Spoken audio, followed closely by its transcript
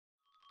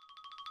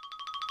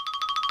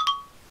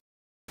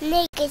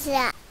Make it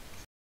that.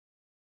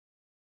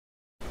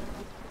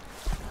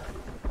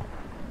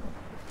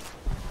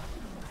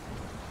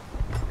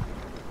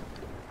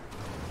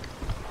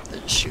 They're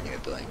just shooting a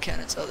billion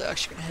cannons. Oh, they're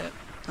actually gonna hit.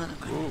 Oh,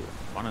 never mind. Ooh,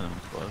 one of them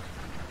is close.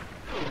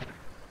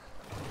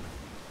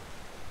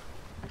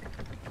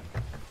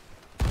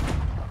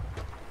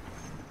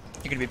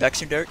 You gonna be back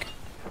soon, Derek?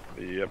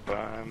 Yep,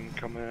 I'm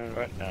coming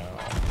right now.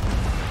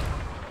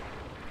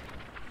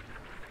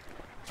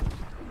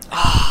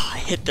 Ah, I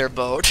hit their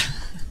boat.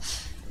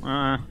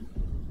 I'm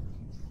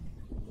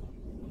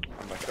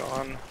back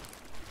on.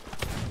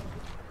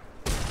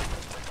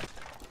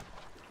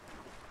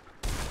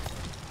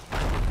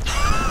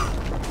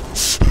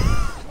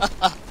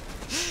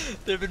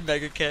 They've been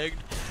mega kegged.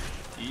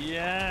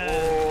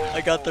 Yeah.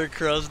 I got their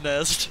crow's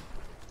nest.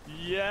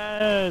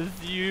 Yes,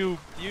 you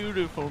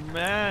beautiful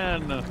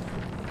man.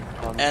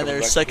 And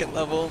their second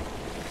level.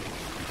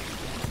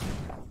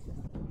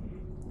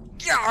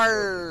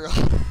 Yarr!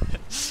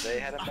 They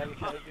had a mega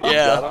keg.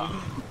 Yeah.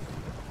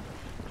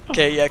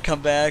 Okay, yeah,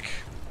 come back.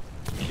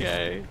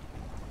 Okay.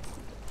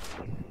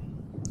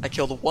 I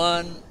killed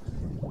one.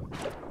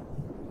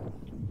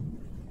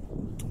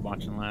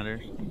 Watching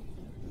ladders.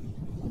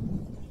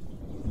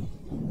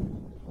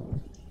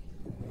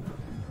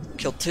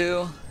 Killed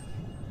two.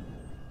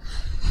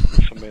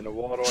 Somebody in the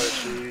water, I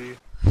see.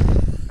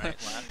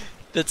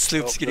 That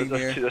sloop's getting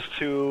near. There's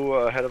two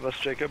ahead of us,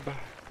 Jacob.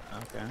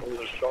 Okay. Oh,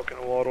 there's shark in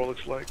the water,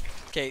 looks like.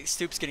 Okay,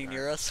 Stoop's getting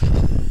near us.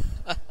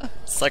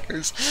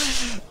 Suckers.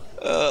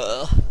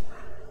 I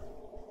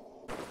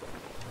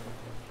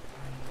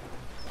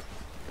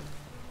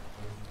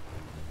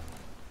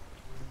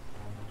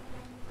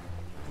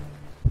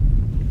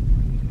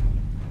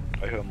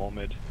hear more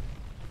mid.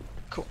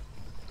 Cool.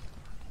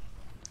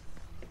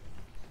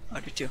 I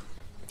do too.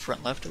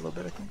 Front left a little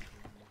bit, I think.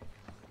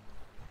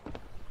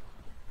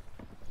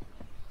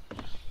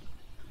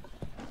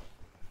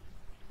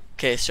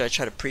 Okay, so I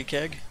try to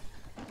pre-keg.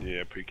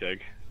 Yeah,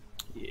 pre-keg.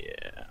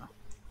 Yeah.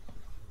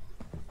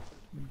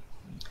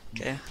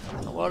 Okay,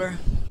 in the water.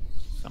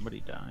 Somebody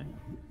died.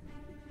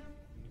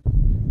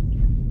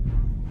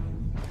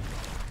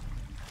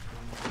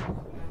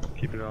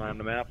 Keep an eye on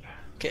the map.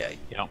 Okay,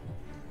 Yep.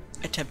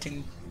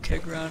 attempting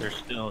keg run. They're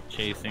still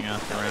chasing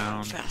us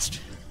around. Fast.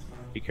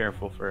 Be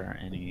careful for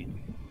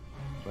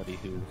anybody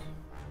who's.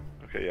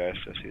 Okay, yeah, I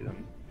see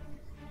them.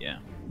 Yeah.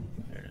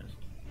 There it is.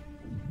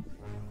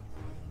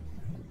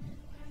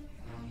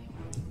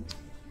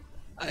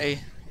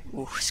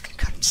 Ooh, he's gonna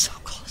cut him so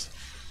close.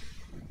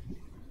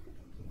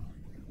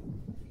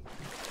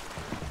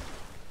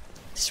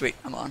 Sweet,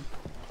 I'm on.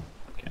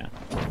 Okay.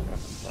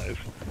 Nice.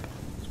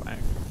 Swag.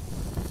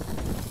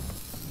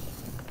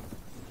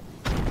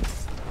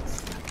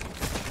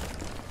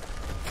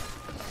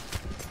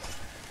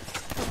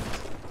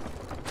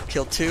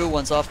 Killed two,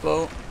 one's off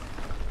boat.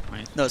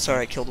 Nice. No,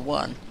 sorry, I killed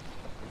one.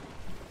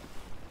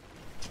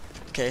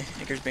 Okay,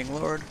 anchor's being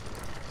lowered.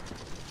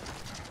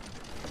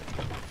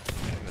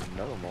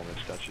 Another moment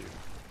statue.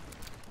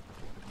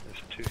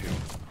 There's two here.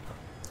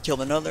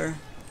 Killed another.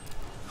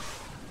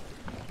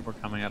 We're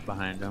coming up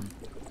behind them.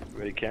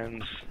 Ready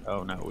cannons.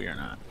 Oh no, we are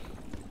not.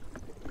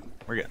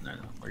 We're getting there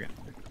though. We're getting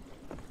there.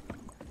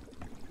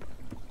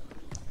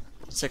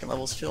 Second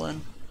level's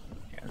filling.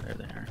 Yeah, they're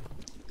there.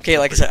 Okay,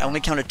 like I said, I only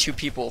counted two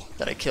people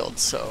that I killed,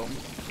 so.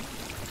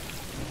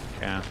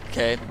 Yeah.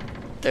 Okay,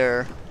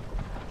 their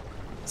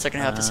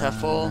second half is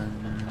half full.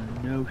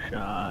 No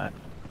shot.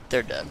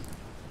 They're dead.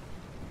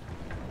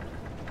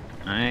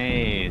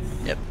 Nice.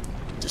 Yep,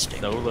 just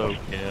aimed. Solo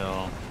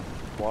kill.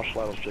 Watch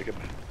ladders, Jacob.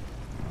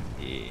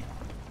 Yeah.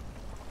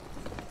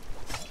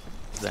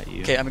 Is that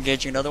you? Okay, I'm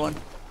engaging another one.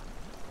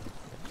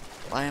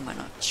 Why am I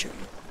not shooting?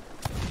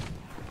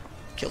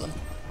 Kill him.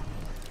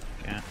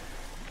 Yeah.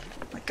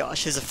 My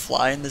gosh, there's a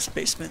fly in this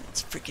basement.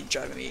 It's freaking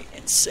driving me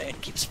insane.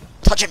 It keeps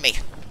touching me.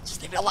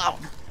 Just leave me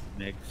alone.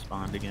 Meg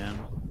spawned again.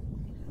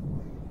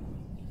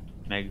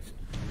 Meg's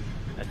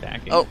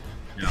attacking. Oh.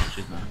 No,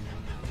 she's not.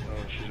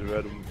 Oh, she's a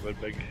red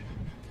big.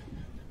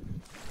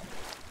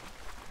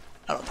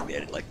 I don't think they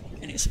had like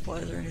any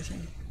supplies or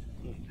anything.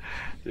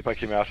 They probably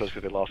came after us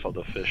because they lost all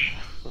the fish.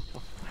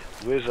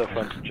 Where's the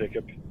front,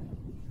 Jacob?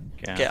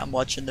 Okay, I'm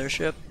watching their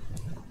ship.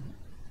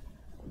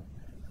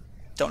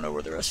 Don't know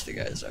where the rest of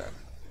the guys are.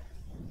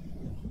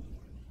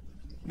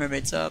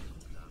 Mermaid's up.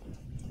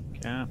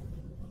 Yeah.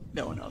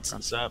 No one else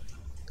Front's is. up.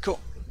 Cool.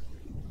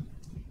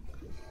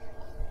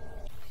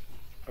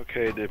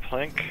 Okay, the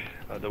plank,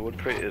 the wood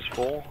crate is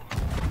full.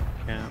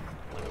 Yeah.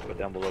 Go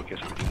down below in case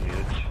we do need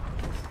it.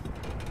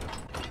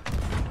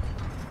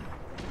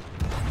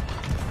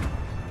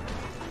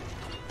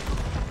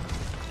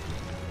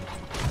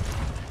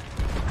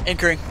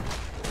 Anchoring.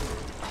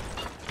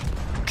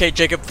 Okay,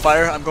 Jacob,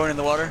 fire. I'm going in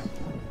the water.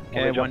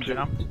 Okay, one jump to.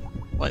 jumped.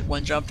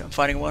 One jumped. I'm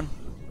fighting one.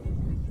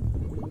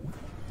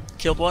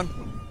 Killed one.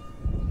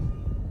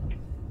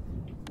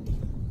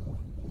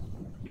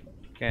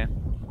 Okay.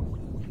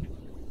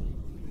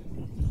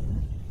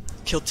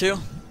 Killed two.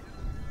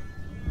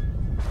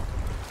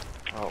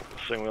 Oh, the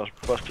swing wheel's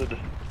busted.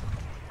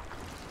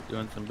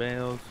 Doing some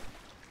bales.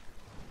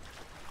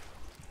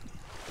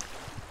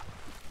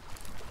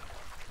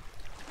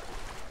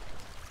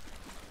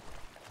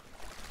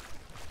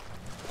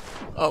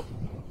 Oh.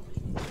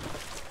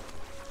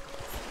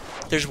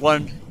 There's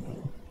one.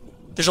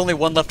 There's only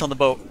one left on the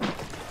boat.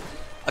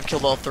 I've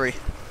killed all 3.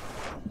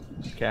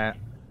 Cat.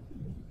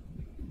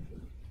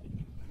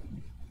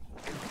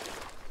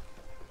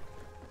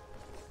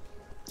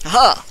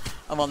 Haha!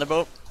 I'm on the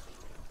boat.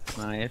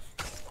 Nice.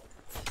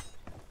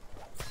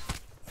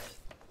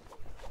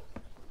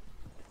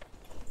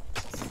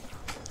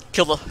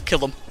 Kill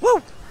them.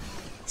 Woo!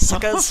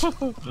 Suckers!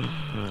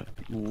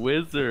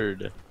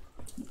 Wizard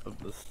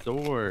of the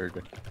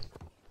sword.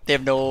 They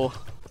have no...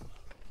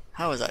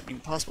 How is that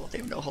even possible? They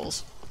have no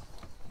holes.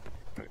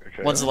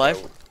 Okay, One's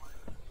alive.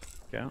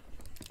 Yeah.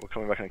 We're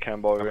coming back in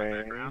cannonball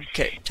range.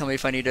 Okay, tell me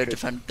if I need to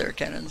defend their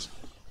cannons.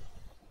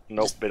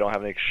 Nope, they don't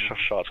have any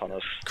shots on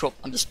us. Cool,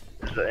 I'm just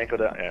Is the anchor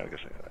down? Yeah,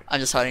 I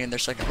guess. hiding in their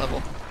second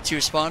level.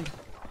 2 spawned.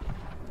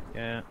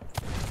 Yeah.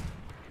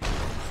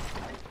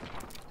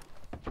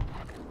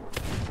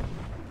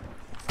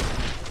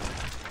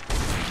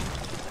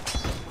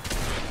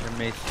 Your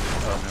mace.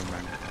 Oh, never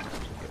mind.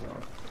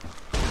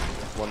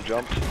 One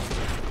jumped.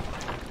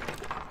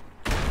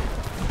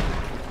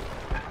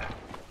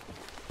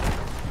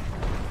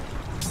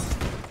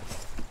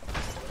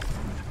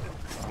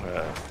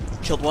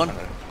 Killed one.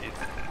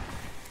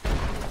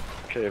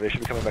 Okay, they should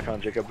be coming back on,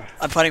 Jacob.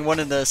 I'm fighting one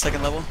in the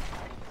second level.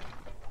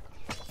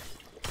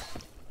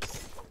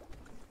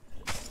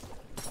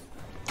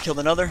 Killed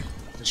another.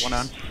 There's one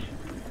on.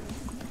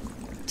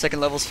 Second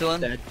level's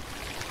filling. Dead.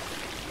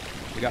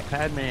 We got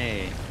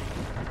Padme.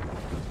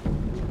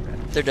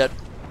 They're dead.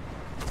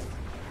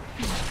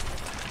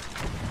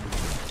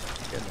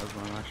 Yeah, that was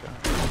my last shot.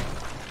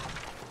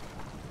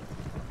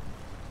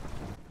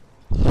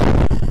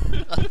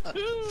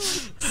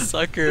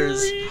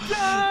 Suckers. 3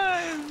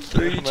 times! 3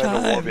 There's another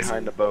wall times.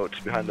 behind the boat.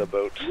 Behind the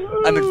boat.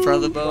 I'm in front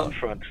of the boat.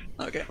 Front.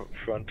 Okay.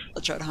 Front.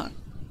 I'll try to hunt.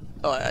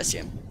 Oh, I see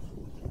him.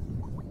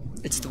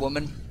 It's the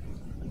woman.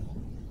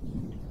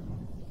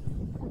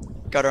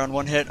 Got her on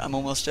 1 hit. I'm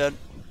almost dead.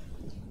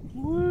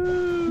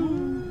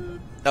 Woo!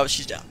 Oh,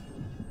 she's down.